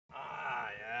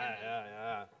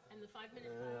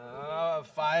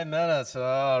5 minutes,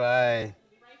 all right.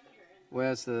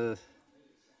 Where's the...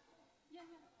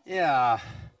 Yeah.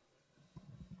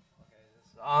 Okay,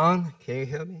 this is on. Can you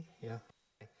hear me? Yeah.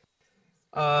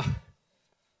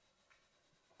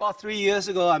 About 3 years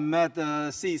ago, I met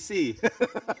CC.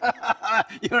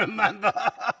 You remember?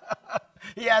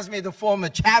 He asked me to form a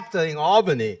chapter in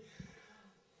Albany.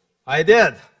 I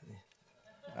did.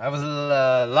 I was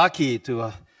lucky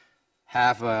to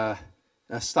have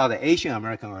start an Asian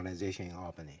American organization in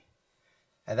Albany.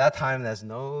 At that time, there's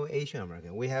no Asian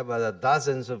American. We have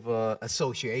dozens of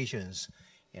associations,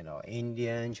 you know,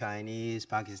 Indian, Chinese,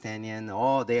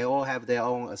 Pakistani, they all have their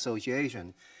own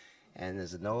association. And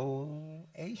there's no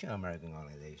Asian American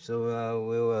organization.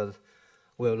 So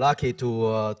we were lucky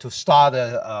to start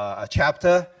a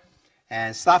chapter.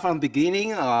 And start from the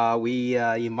beginning, we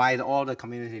invite all the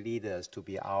community leaders to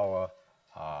be our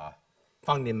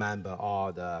founding member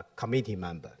or the committee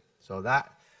member. So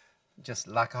that just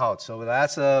luck out. So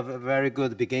that's a very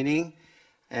good beginning.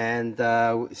 And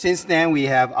since then, we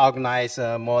have organized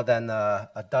more than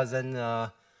a dozen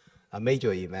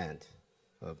major events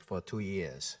for 2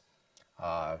 years.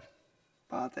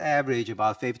 About average,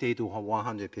 about 50 to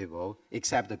 100 people,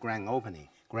 except the grand opening.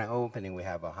 Grand opening, we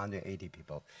have 180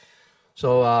 people.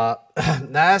 So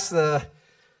that's the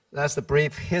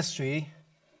brief history.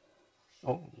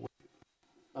 Oh,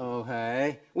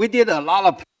 okay. We did a lot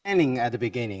of planning at the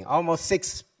beginning, almost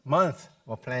 6 months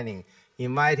of planning,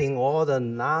 inviting all the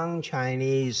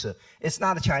non-Chinese. It's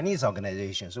not a Chinese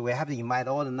organization, so we have to invite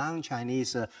all the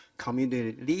non-Chinese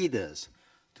community leaders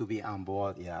to be on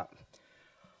board. Yeah.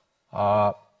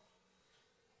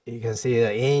 You can see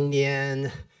the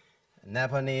Indian,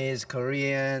 Nepalese,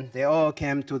 Korean, they all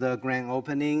came to the grand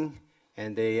opening,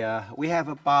 and we have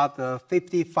about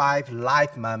 55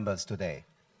 live members today,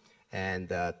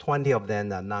 and 20 of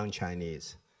them are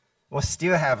non-Chinese. We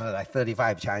still have like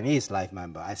 35 Chinese live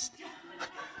members.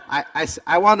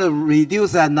 I want to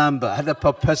reduce that number, the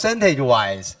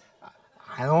percentage-wise.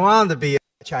 I don't want to be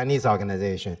a Chinese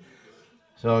organization.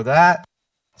 So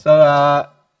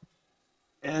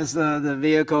is the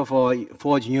vehicle for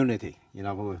forge unity. You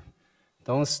know,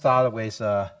 don't start with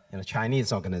a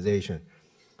Chinese organization.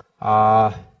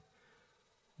 Let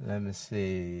me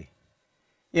see.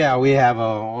 Yeah, we have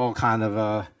all kind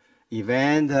of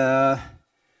event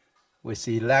with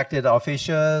elected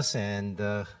officials and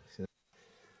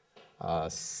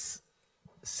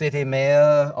city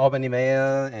mayor, Albany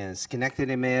mayor, and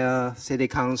Schenectady mayor, city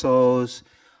councils,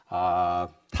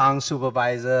 town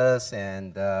supervisors,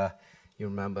 and you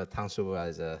remember town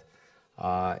supervisor,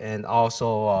 and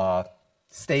also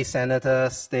state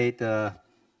senators, state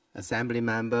assembly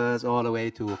members, all the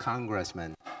way to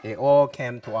congressmen. They all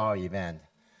came to our event.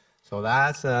 So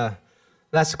that's a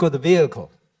good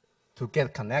vehicle to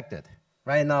get connected.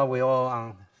 Right now, we're all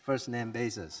on first name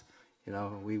basis. You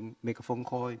know, we make a phone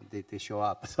call, they show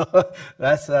up. So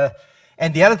that's,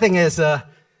 and the other thing is,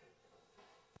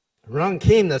 Ron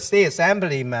Kim, the state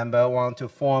assembly member, want to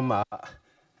form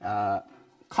a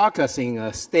caucus in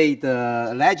a state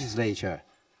legislature.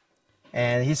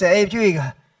 And he said, hey, Julie,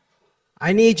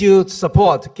 I need you to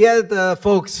support. Get the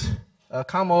folks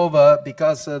come over,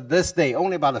 because this day,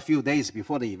 only about a few days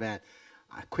before the event,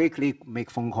 I quickly make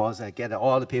phone calls and get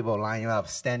all the people lining up,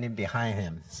 standing behind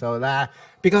him. So that,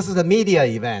 because it's a media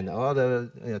event, all the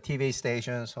TV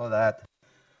stations, all that.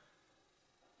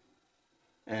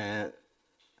 And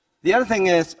the other thing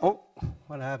is, oh,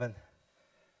 what happened?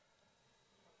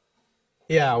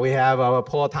 Yeah, we have our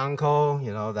Paul Tanko,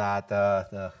 you know, that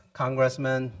the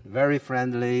congressman, very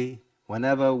friendly.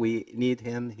 Whenever we need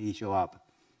him, he show up.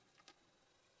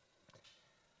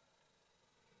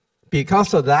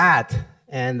 Because of that,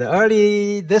 and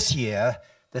early this year,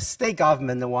 the state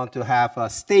government want to have a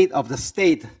state of the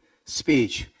state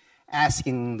speech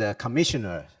asking the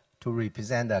commissioner to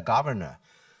represent the governor.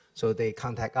 So they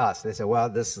contact us. They say, well,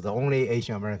 this is the only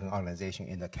Asian American organization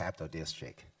in the capital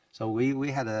district. So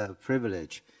we had a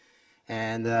privilege.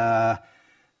 And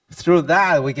through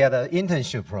that, we get an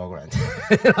internship program.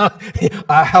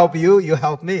 I help you, you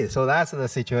help me. So that's the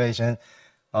situation.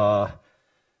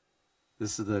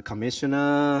 This is the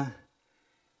commissioner.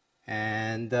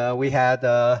 And we had,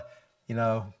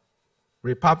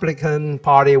 Republican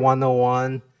Party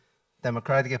 101,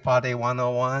 Democratic Party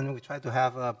 101. We try to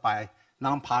have by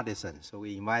nonpartisan. So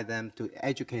we invite them to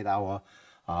educate our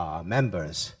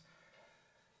members.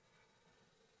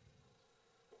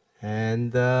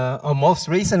 And most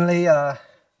recently, the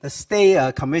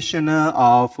state commissioner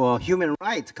of human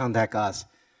rights contact us.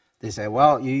 They say,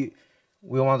 well, we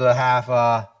want to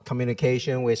have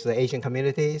communication with the Asian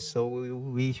community, so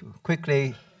we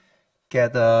quickly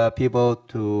get people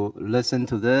to listen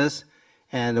to this.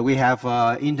 And we have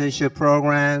internship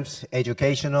programs,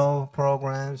 educational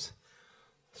programs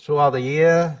throughout the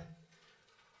year.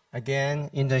 Again,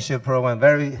 internship program,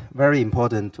 very, very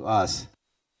important to us.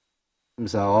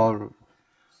 So,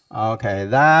 okay,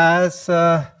 that's,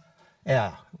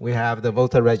 yeah, we have the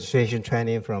voter registration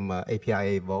training from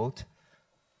APIA Vote.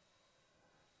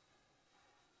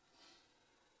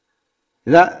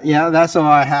 That's all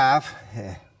I have.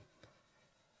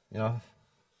 You know,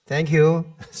 thank you.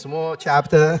 Small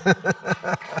chapter.